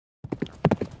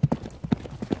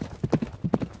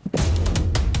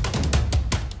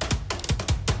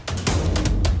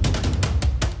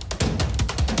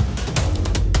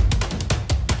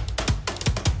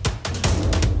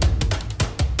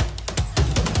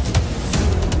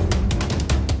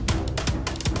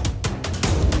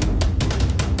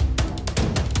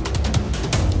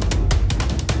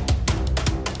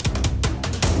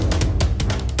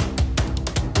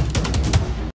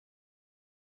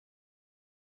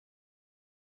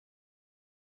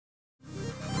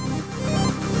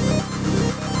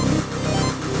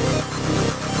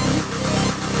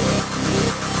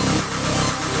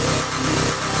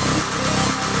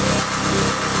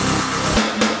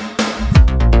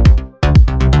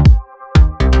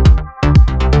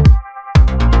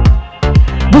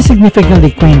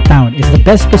insignificantly quaint town is the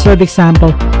best preserved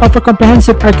example of a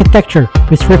comprehensive architecture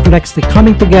which reflects the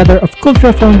coming together of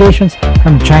cultural foundations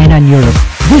from China and Europe.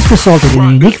 This resulted in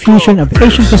a unique fusion of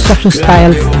Asian construction style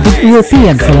with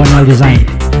European colonial design.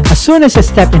 As soon as you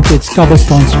step into its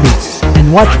cobblestone streets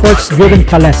and watch horse-driven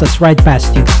calesas ride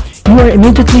past you, you are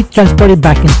immediately transported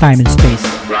back in time and space.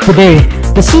 Today,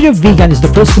 the city of Vigan is the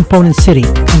first component city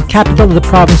and capital of the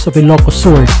province of Ilocos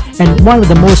Sur and one of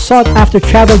the most sought-after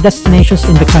travel destinations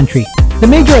in the country. The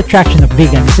major attraction of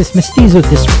Vigan is its Mestizo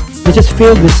district, which is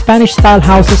filled with Spanish-style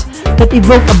houses that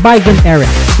evoke a bygone era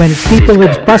when its people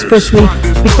lived prosperously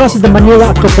because of the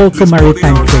Manila-Acapulco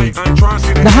maritime trade.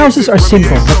 The houses are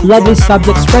simple but lovely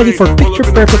subjects ready for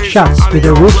picture-perfect shots with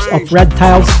their roofs of red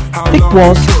tiles, thick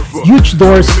walls, huge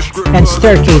doors, and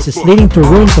staircases leading to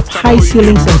rooms of high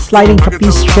ceilings and sliding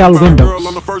trapeze shell windows.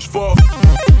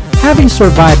 Having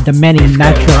survived the many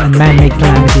natural and man-made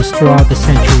calamities throughout the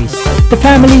centuries, the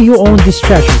family who own these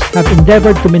treasures have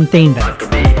endeavored to maintain them.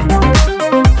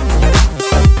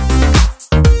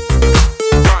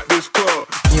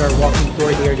 We are walking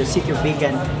toward here, the city of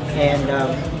Vigan, and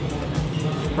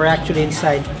we're actually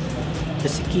inside the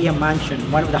Siquia Mansion,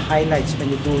 one of the highlights when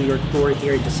you do your tour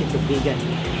here in the city of Vigan.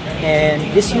 And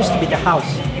this used to be the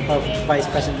house of Vice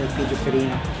President Elpidio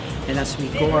Quirino. And as we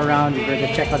go around, we're going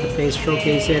to check out the place,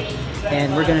 showcase it,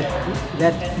 and we're going to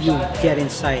let you get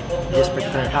inside this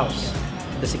particular house,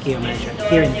 the Siquia Mansion,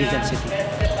 here in Vigan City.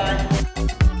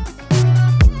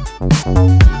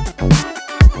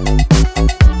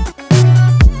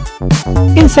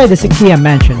 Inside the Siquia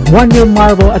Mansion, one will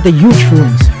marvel at the huge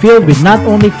rooms filled with not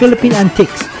only Philippine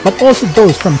antiques but also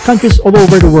those from countries all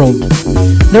over the world.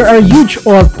 There are huge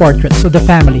oil portraits of the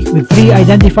family, with 3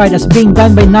 identified as being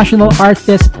done by national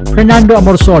artist Fernando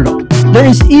Amorsolo. There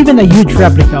is even a huge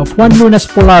replica of Juan Luna's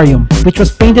Polarium, which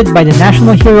was painted by the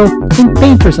national hero in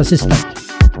painter's assistant.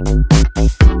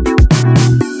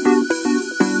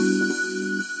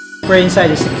 We're inside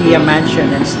the Siquia Mansion,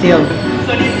 and still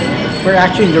we're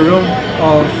actually in the room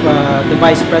of the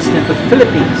Vice President of the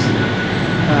Philippines,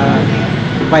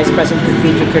 Vice President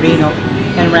Elpidio Quirino,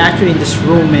 and we're actually in this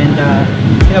room, and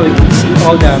you know, we can see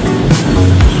all the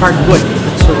hardwood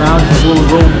that surrounds the whole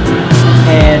room,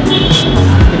 and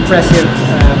impressive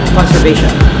conservation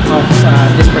of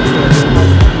this particular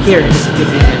room here in the city of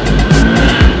Vigan.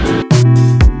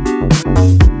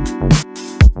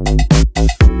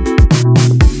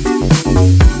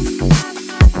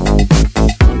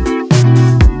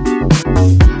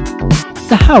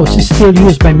 The house is still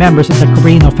used by members of the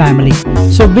Quirino family,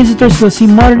 so visitors will see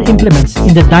modern implements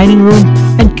in the dining room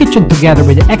and kitchen together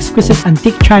with the exquisite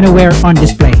antique chinaware on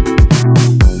display.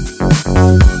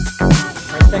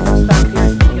 Our second stop here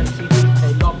in Vigan City, the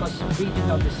Ilocos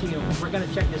Regional Museum. We're going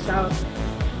to check this out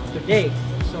today.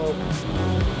 So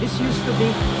this used to be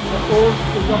the old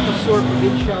Ilocos Sur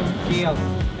Provincial Jail,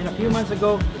 and a few months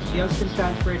ago the jail has been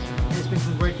transferred and it's been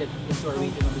converted into a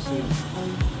regional museum.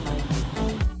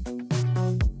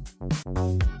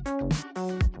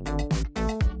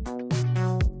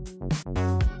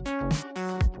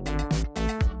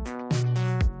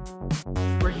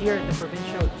 We're here at the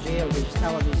provincial jail, which is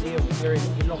now a museum here in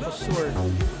Ilocos Sur,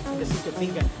 in the city of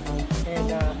Vigan, and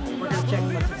we're going to check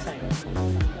what's inside.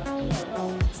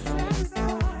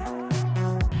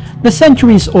 The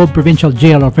centuries-old provincial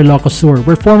jail of Ilocos Sur,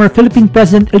 where former Philippine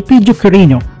President Elpidio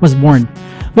Quirino was born,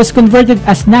 was converted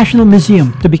as National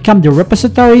Museum to become the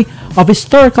repository of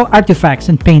historical artifacts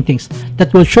and paintings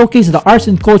that will showcase the arts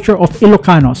and culture of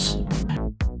Ilocanos.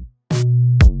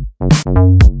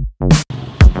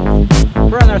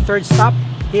 We're on our third stop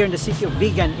here in the city of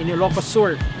Vigan in Ilocos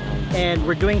Sur, and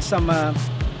we're doing some,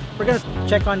 we're going to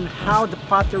check on how the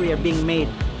pottery are being made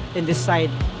in this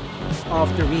side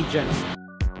of the region.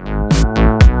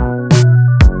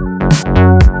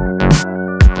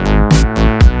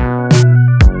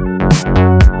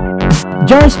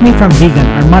 Jars made from Vigan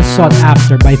are much sought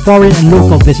after by foreign and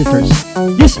local visitors.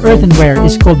 This earthenware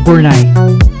is called burnay.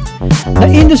 The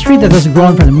industry that has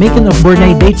grown from the making of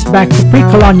burnay dates back to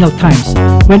pre-colonial times,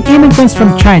 when immigrants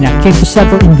from China came to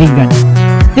settle in Vigan.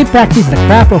 They practiced the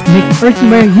craft of making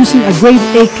earthenware using a grade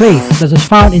A clay that is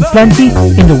found in plenty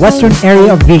in the western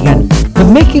area of Vigan. The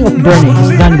making of burnay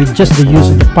is done with just the use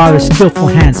of the potter's skillful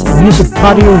hands and use of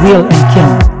pottery wheel and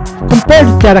kiln. Compared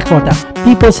to terracotta,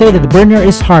 people say that the burner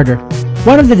is harder.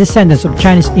 One of the descendants of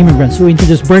Chinese immigrants who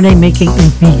introduced burnay making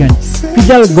in Vigan,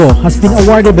 Fidel Go, has been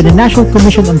awarded by the National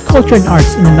Commission on Culture and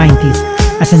Arts in the 90s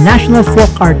as a national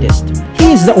folk artist.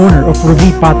 He is the owner of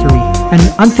Ruby Pottery and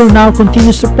until now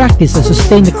continues to practice and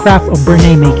sustain the craft of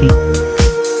burnay making.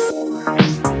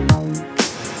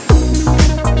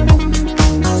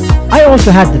 I also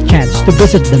had the chance to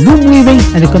visit the loom weaving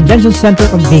and the convention center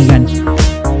of Vigan.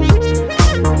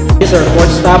 This is our fourth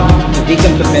stop, the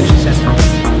Vigan Convention Center.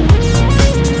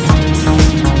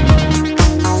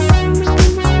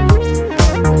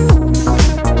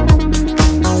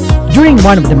 During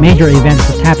one of the major events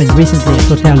that happened recently at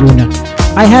Hotel Luna,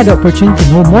 I had the opportunity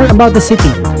to know more about the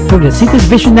city through the city's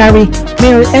visionary,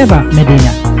 Mayor Eva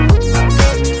Medina.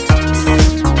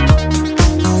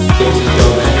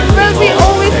 Well, we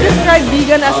always describe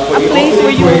Vigan as a place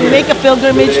where you make a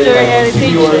pilgrimage to your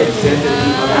heritage.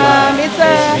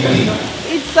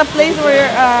 It's a place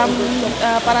where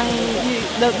parang you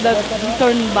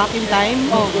turn back in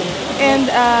time, and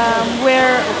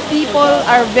where people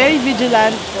are very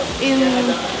vigilant in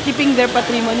keeping their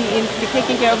patrimony, in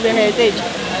taking care of their heritage.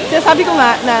 Sabi ko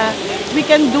nga na we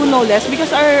can do no less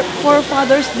because our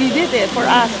forefathers did it for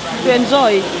us to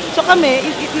enjoy. So kami,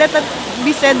 let that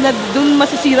be said na dun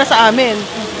masisira sa amin.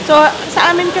 So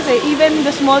sa amin kasi, even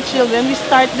the small children, we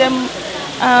start them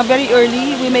very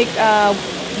early. We make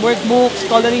workbooks,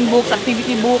 coloring books,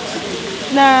 activity books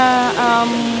na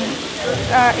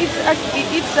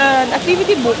it's an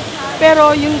activity book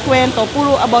pero yung kwento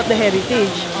puro about the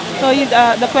heritage. So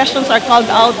the questions are called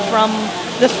out from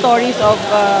the stories of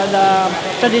the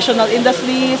traditional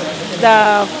industries,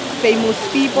 the famous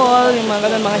people, yung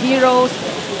mga ganun, mga heroes,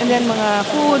 and then mga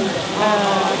food.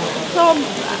 So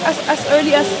as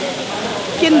early as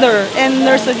kinder and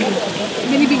nursery,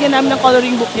 binibigyan namin ng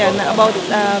coloring book yan about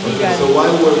Vigan.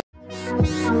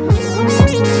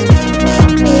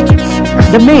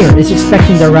 The mayor is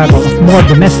expecting the arrival of more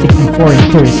domestic and foreign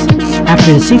tourists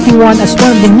after the city won as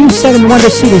one of the new 7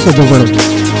 Wonder Cities of the world.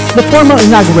 The formal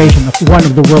inauguration of one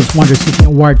of the world's Wonder City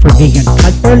Award for Vigan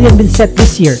had earlier been set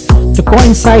this year to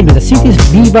coincide with the city's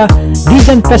Viva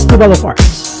Vigan Festival of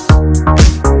Arts.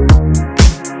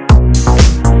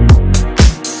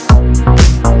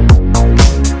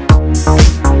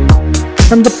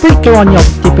 From the pre-colonial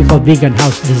typical Vigan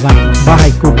house design,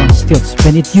 bahay kubo on stilts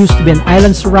when it used to be an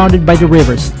island surrounded by the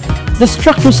rivers, the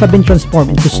structures have been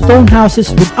transformed into stone houses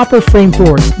with upper frame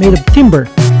floors made of timber,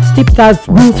 steep-tiled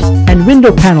roofs, and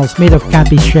window panels made of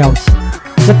capiz shells.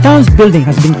 The town's building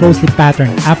has been closely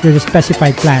patterned after the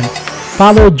specified plan,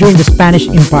 followed during the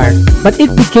Spanish Empire, but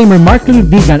it became remarkably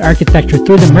Vigan architecture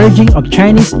through the merging of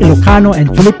Chinese, Ilocano,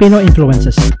 and Filipino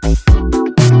influences.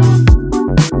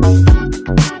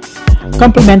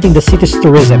 Complementing the city's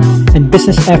tourism and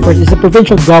business efforts is the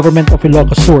provincial government of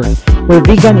Ilocos Sur, where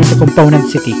Vigan is a component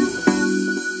city.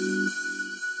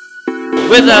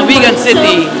 With Vigan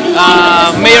City,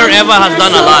 Mayor Eva has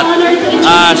done a lot.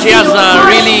 She has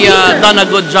really done a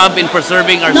good job in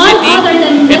preserving our city.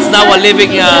 It's now a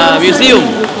living museum.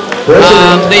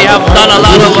 They have done a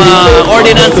lot of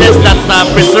ordinances that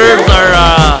preserves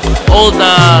our old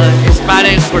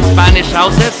Hispanic or Spanish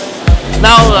houses.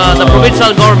 Now the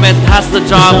provincial government has the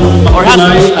job or has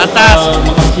a task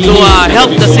to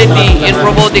help the city in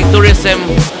promoting tourism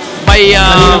by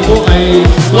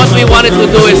what we wanted to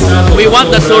do is we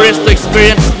want the tourists to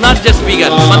experience not just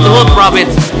Vigan but the whole province.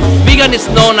 Vigan is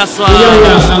known as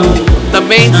the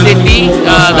main city,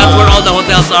 that's where all the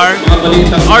hotels are.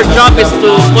 Our job is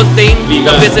to contain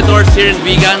the visitors here in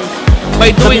Vigan. By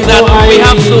doing that, we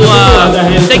have to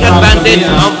take advantage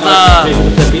of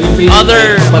the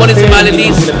other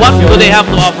municipalities. What do they have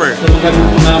to offer?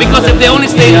 Because if they only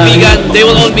stay in Vigan, they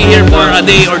will only be here for a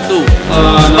day or two.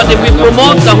 But if we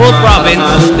promote the whole province,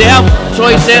 they have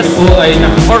choices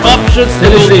or options to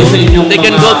go to. They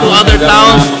can go to other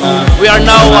towns. We are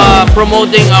now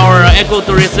promoting our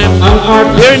ecotourism.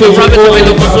 Here in the province of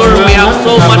Ilocos Sur, we have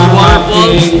so much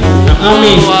waterfalls. So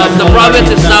the province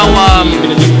is now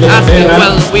asking,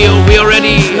 well, we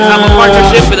already have a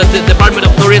partnership with the Department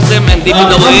of Tourism and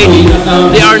DPWH.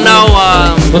 They are now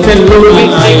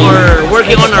fixing or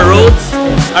working on our roads.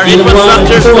 Our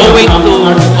infrastructure is going to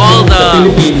all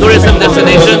the tourism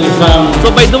destinations.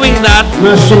 So by doing that,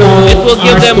 it will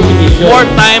give them more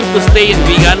time to stay in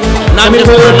Vigan, not just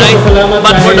for a night,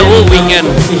 but for the whole weekend.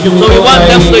 So we want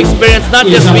them to experience not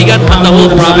just Vigan, but the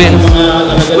whole province.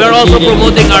 We are also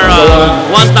promoting our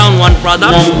One Town, One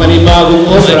Product.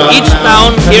 Each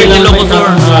town here in Ilocos Sur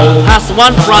has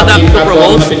one product to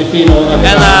promote,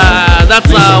 and that's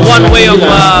one way of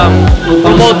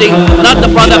promoting not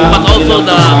the product but also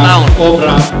the town.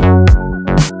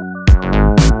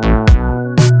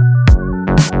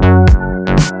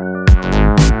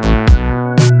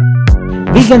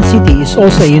 Vigan City is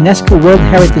also a UNESCO World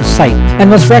Heritage Site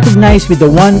and was recognized with the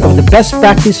one of the best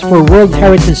practice for World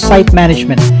Heritage Site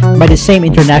Management by the same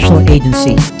international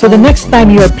agency. So the next time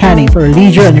you are planning for a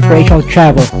leisure and recreational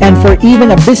travel and for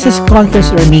even a business conference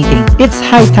or meeting, it's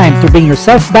high time to bring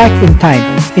yourself back in time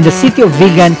in the city of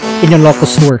Vigan in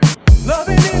Ilocos Sur.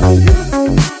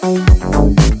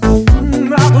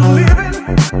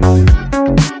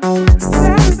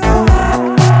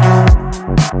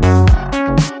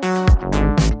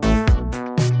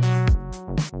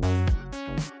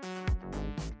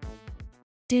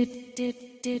 do do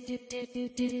do do do do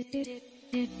do do do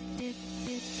do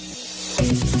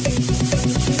do